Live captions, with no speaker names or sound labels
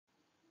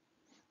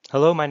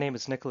Hello, my name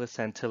is Nicholas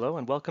Santillo,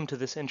 and welcome to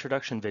this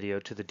introduction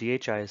video to the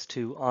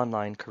DHIS2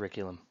 online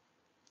curriculum.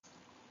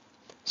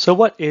 So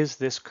what is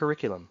this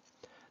curriculum?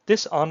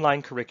 This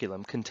online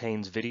curriculum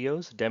contains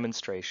videos,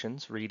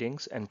 demonstrations,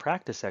 readings, and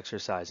practice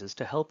exercises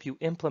to help you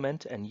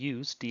implement and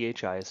use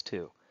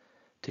DHIS2.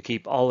 To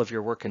keep all of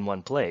your work in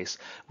one place,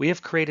 we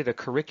have created a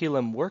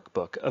curriculum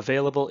workbook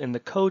available in the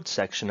code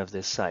section of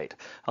this site,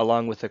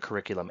 along with a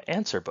curriculum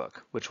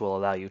Answerbook, which will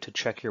allow you to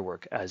check your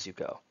work as you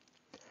go.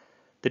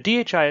 The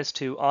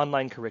DHIS2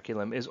 online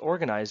curriculum is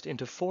organized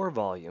into 4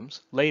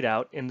 volumes laid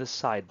out in the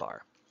sidebar.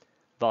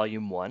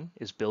 Volume 1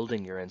 is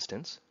Building Your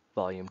Instance.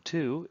 Volume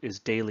 2 is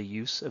Daily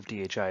Use of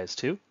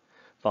DHIS2.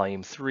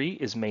 Volume 3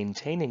 is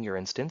Maintaining Your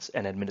Instance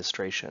and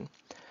Administration.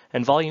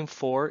 And Volume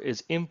 4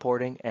 is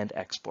Importing and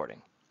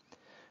Exporting.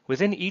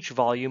 Within each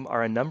volume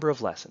are a number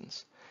of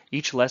lessons.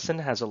 Each lesson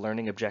has a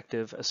learning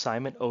objective,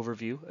 assignment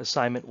overview,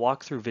 assignment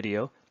walkthrough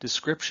video,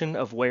 description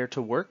of where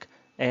to work,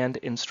 and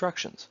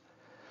instructions.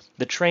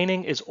 The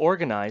training is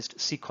organized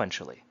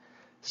sequentially.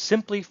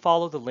 Simply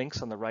follow the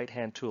links on the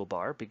right-hand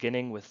toolbar,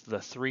 beginning with the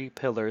 3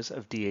 pillars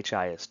of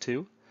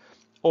DHIS2,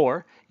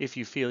 or if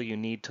you feel you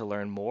need to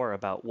learn more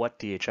about what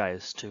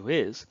DHIS2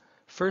 is,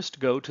 first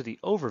go to the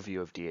Overview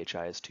of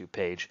DHIS2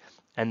 page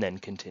and then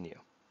continue.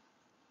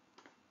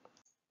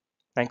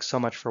 Thanks so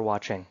much for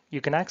watching.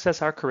 You can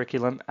access our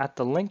curriculum at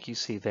the link you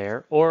see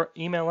there or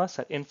email us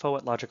at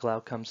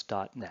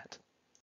info@logicaloutcomes.net.